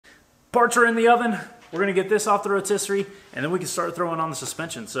Parts are in the oven. We're gonna get this off the rotisserie, and then we can start throwing on the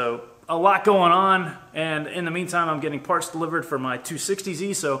suspension. So a lot going on, and in the meantime, I'm getting parts delivered for my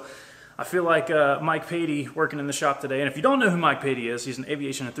 260Z, so I feel like Mike Patey working in the shop today. And if you don't know who Mike Patey is, he's an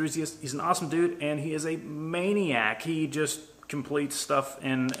aviation enthusiast. He's an awesome dude, and he is a maniac. He just completes stuff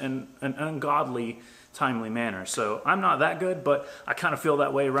in an ungodly, timely manner. So I'm not that good, but I kind of feel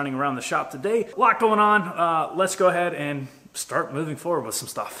that way running around the shop today. A lot going on. Let's go ahead and start moving forward with some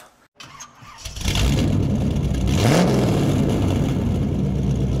stuff.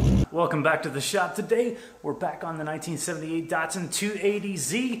 Welcome back to the shop. Today, we're back on the 1978 Datsun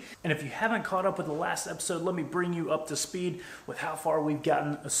 280Z. And if you haven't caught up with the last episode, let me bring you up to speed with how far we've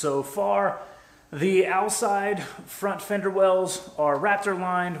gotten so far. The outside front fender wells are Raptor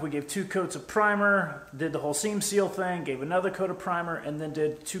lined. We gave 2 coats of primer, did the whole seam seal thing, gave another coat of primer, and then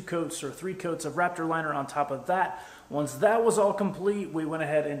did 2 coats or 3 coats of Raptor liner on top of that. Once that was all complete, we went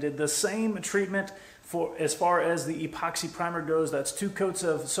ahead and did the same treatment for as far as the epoxy primer goes. That's 2 coats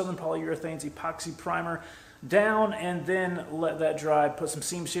of Southern Polyurethanes epoxy primer down, and then let that dry, put some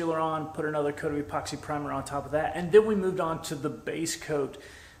seam sealer on, put another coat of epoxy primer on top of that, and then we moved on to the base coat.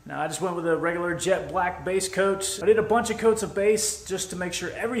 Now I just went with a regular jet black base coat. I did a bunch of coats of base just to make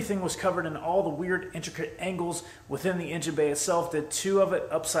sure everything was covered in all the weird intricate angles within the engine bay itself. Did 2 of it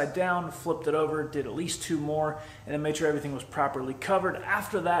upside down, flipped it over, did at least 2 more, and then made sure everything was properly covered.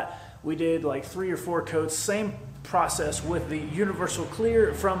 After that, we did like 3 or 4 coats. Same process with the universal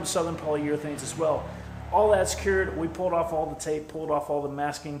clear from Southern Polyurethanes as well. All that secured, we pulled off all the tape, pulled off all the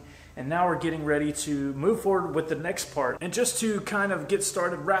masking, and now we're getting ready to move forward with the next part. And just to kind of get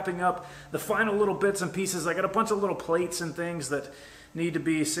started wrapping up the final little bits and pieces, I got a bunch of little plates and things that need to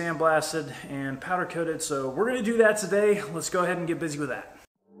be sandblasted and powder coated, so we're gonna do that today. Let's go ahead and get busy with that.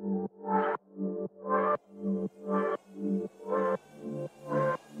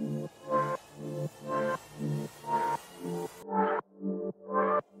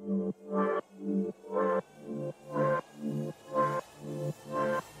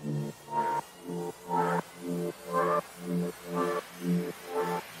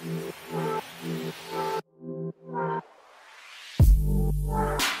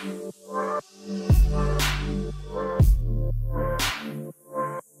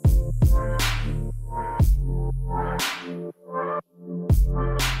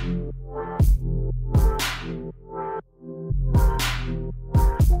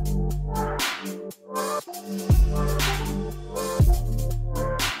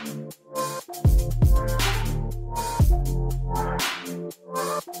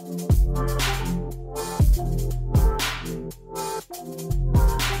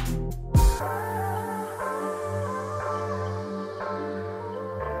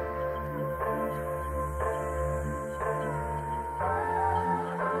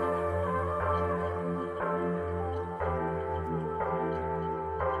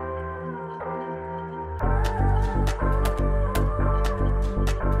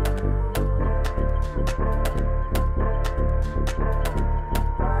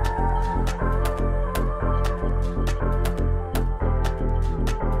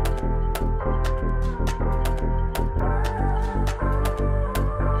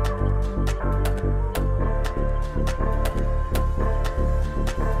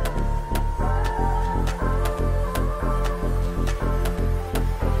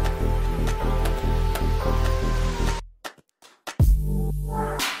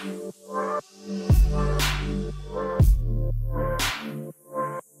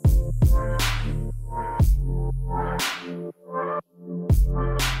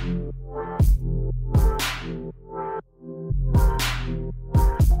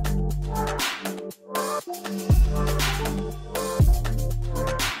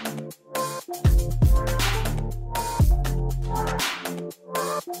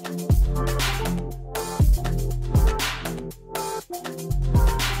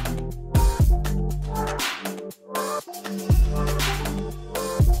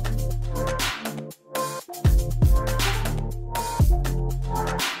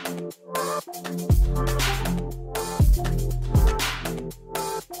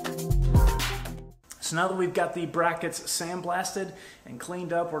 So now that we've got the brackets sandblasted and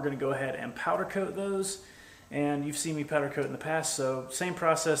cleaned up, we're going to go ahead and powder coat those. And you've seen me powder coat in the past, so same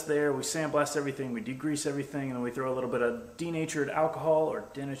process there. We sandblast everything, we degrease everything, and then we throw a little bit of denatured alcohol or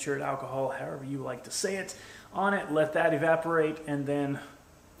denatured alcohol, however you like to say it, on it. Let that evaporate, and then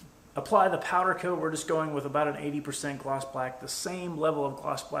apply the powder coat. We're just going with about an 80% gloss black, the same level of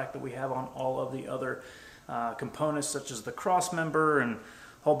gloss black that we have on all of the other components, such as the cross member and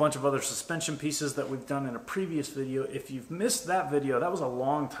whole bunch of other suspension pieces that we've done in a previous video. If you've missed that video, that was a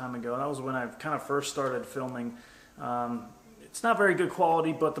long time ago. That was when I kind of first started filming. It's not very good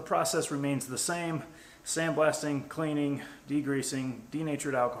quality, but the process remains the same. Sandblasting, cleaning, degreasing,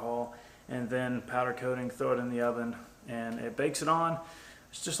 denatured alcohol, and then powder coating, throw it in the oven, and it bakes it on.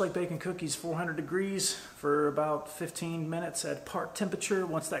 It's just like baking cookies, 400 degrees for about 15 minutes at part temperature.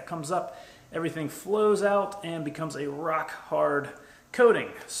 Once that comes up, everything flows out and becomes a rock hard coating.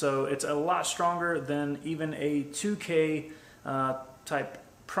 So it's a lot stronger than even a 2K type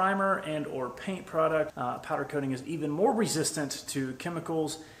primer and or paint product. Powder coating is even more resistant to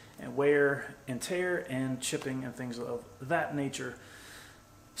chemicals and wear and tear and chipping and things of that nature.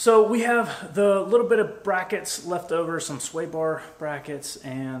 So we have the little bit of brackets left over, some sway bar brackets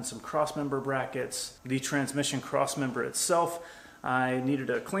and some cross member brackets. The transmission cross member itself, I needed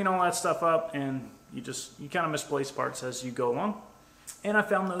to clean all that stuff up, and you kind of misplace parts as you go along. And I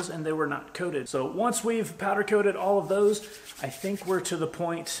found those and they were not coated. So once we've powder coated all of those, I think we're to the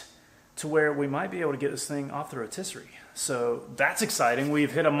point to where we might be able to get this thing off the rotisserie. So that's exciting.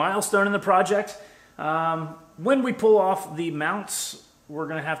 We've hit a milestone in the project. When we pull off the mounts, we're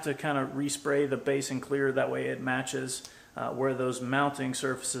going to have to kind of respray the base and clear. That way it matches where those mounting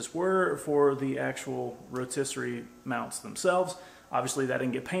surfaces were for the actual rotisserie mounts themselves. Obviously that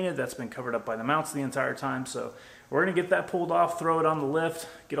didn't get painted. That's been covered up by the mounts the entire time. So we're going to get that pulled off, throw it on the lift,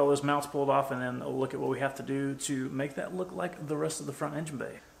 get all those mounts pulled off, and then look at what we have to do to make that look like the rest of the front engine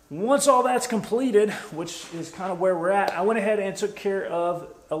bay. Once all that's completed, which is kind of where we're at, I went ahead and took care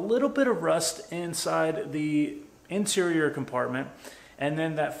of a little bit of rust inside the interior compartment, and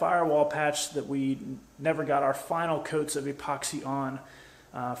then that firewall patch that we never got our final coats of epoxy on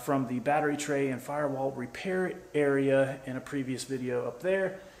from the battery tray and firewall repair area in a previous video up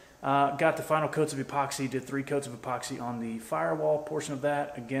there. Got the final coats of epoxy, did 3 coats of epoxy on the firewall portion of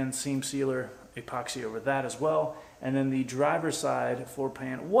that. Again, seam sealer, epoxy over that as well. And then the driver's side floor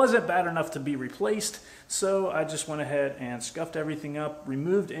pan wasn't bad enough to be replaced, so I just went ahead and scuffed everything up,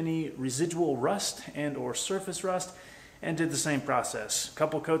 removed any residual rust and or surface rust, and did the same process. A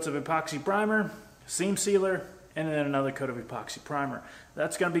couple coats of epoxy primer, seam sealer, and then another coat of epoxy primer.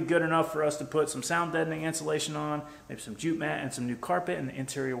 That's going to be good enough for us to put some sound deadening insulation on, maybe some jute mat and some new carpet, and the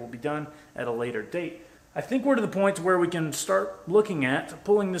interior will be done at a later date. I think we're to the point where we can start looking at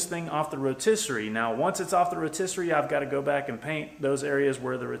pulling this thing off the rotisserie. Now, once it's off the rotisserie, I've got to go back and paint those areas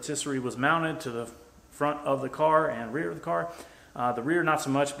where the rotisserie was mounted to the front of the car and rear of the car. The rear, not so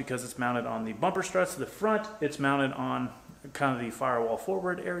much because it's mounted on the bumper struts. The front, it's mounted on kind of the firewall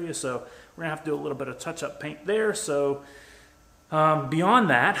forward area, so we're gonna have to do a little bit of touch-up paint there. So beyond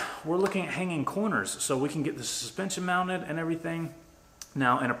that, we're looking at hanging corners so we can get the suspension mounted and everything.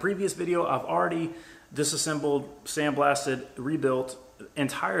 Now, in a previous video, I've already disassembled, sandblasted, rebuilt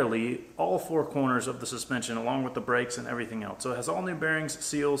entirely all 4 corners of the suspension along with the brakes and everything else. So it has all new bearings,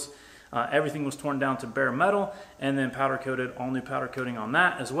 seals, everything was torn down to bare metal and then powder coated, all new powder coating on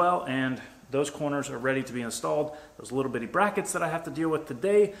that as well, and those corners are ready to be installed. Those little bitty brackets that I have to deal with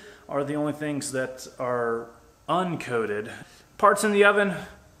today are the only things that are uncoated. Parts in the oven,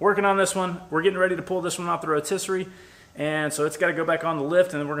 working on this one. We're getting ready to pull this one off the rotisserie, and so it's got to go back on the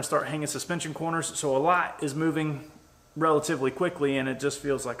lift, and then we're going to start hanging suspension corners. So a lot is moving relatively quickly, and it just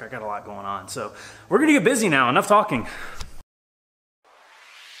feels like I got a lot going on. So we're going to get busy now. Enough talking.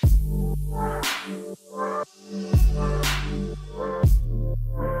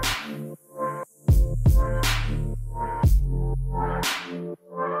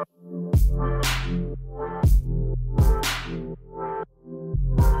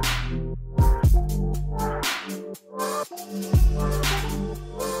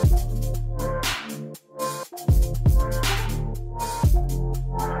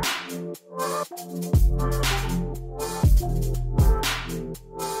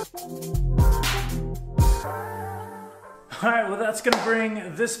 All right, well, that's going to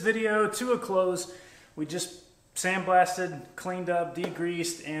bring this video to a close. We just sandblasted, cleaned up,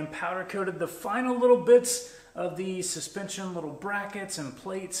 degreased, and powder coated the final little bits of the suspension, little brackets and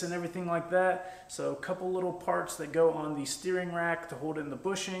plates and everything like that. So a couple little parts that go on the steering rack to hold in the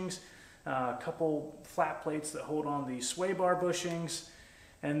bushings, a couple flat plates that hold on the sway bar bushings,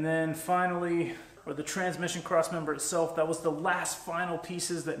 and then finally, or the transmission cross member itself, that was the last final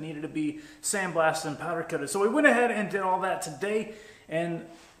pieces that needed to be sandblasted and powder coated. So we went ahead and did all that today, and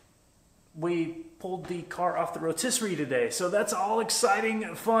we pulled the car off the rotisserie today. So that's all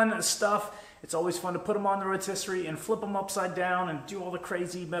exciting, fun stuff. It's always fun to put them on the rotisserie and flip them upside down and do all the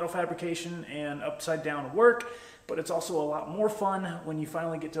crazy metal fabrication and upside down work. But it's also a lot more fun when you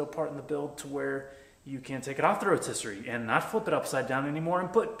finally get to a part in the build to where you can take it off the rotisserie and not flip it upside down anymore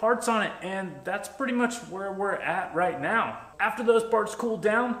and put parts on it. And that's pretty much where we're at right now. After those parts cool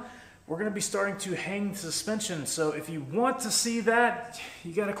down, we're going to be starting to hang the suspension. So if you want to see that,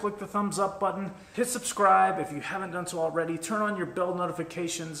 you got to click the thumbs up button, hit subscribe if you haven't done so already, turn on your bell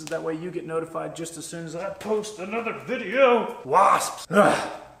notifications, that way you get notified just as soon as I post another video. Wasps!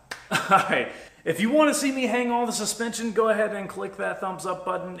 Alright, if you want to see me hang all the suspension, go ahead and click that thumbs up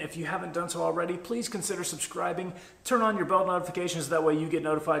button. If you haven't done so already, please consider subscribing, turn on your bell notifications, that way you get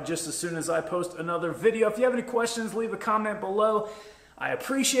notified just as soon as I post another video. If you have any questions, leave a comment below. I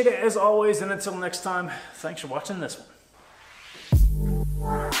appreciate it as always, and until next time, thanks for watching this one.